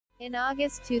In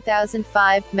August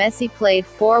 2005, Messi played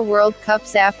 4 World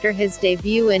Cups after his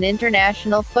debut in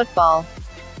international football.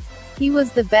 He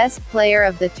was the best player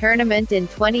of the tournament in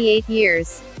 28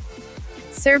 years.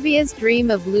 Serbia's dream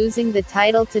of losing the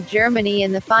title to Germany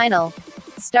in the final.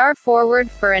 Star forward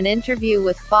for an interview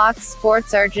with Fox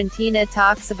Sports Argentina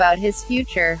talks about his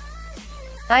future.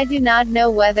 "I do not know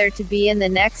whether to be in the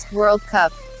next World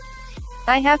Cup.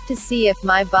 I have to see if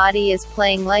my body is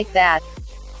playing like that."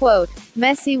 Quote,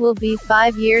 Messi will be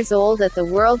 5 years old at the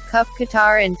World Cup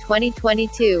Qatar in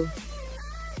 2022.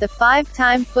 The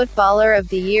 5-time Footballer of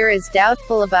the Year is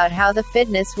doubtful about how the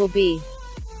fitness will be.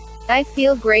 "I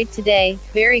feel great today,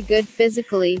 very good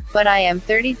physically, but I am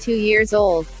 32 years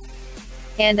old.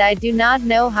 And I do not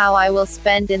know how I will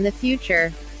spend in the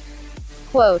future."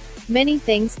 Quote, "Many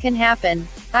things can happen.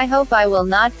 I hope I will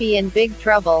not be in big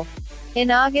trouble."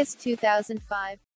 In August 2005,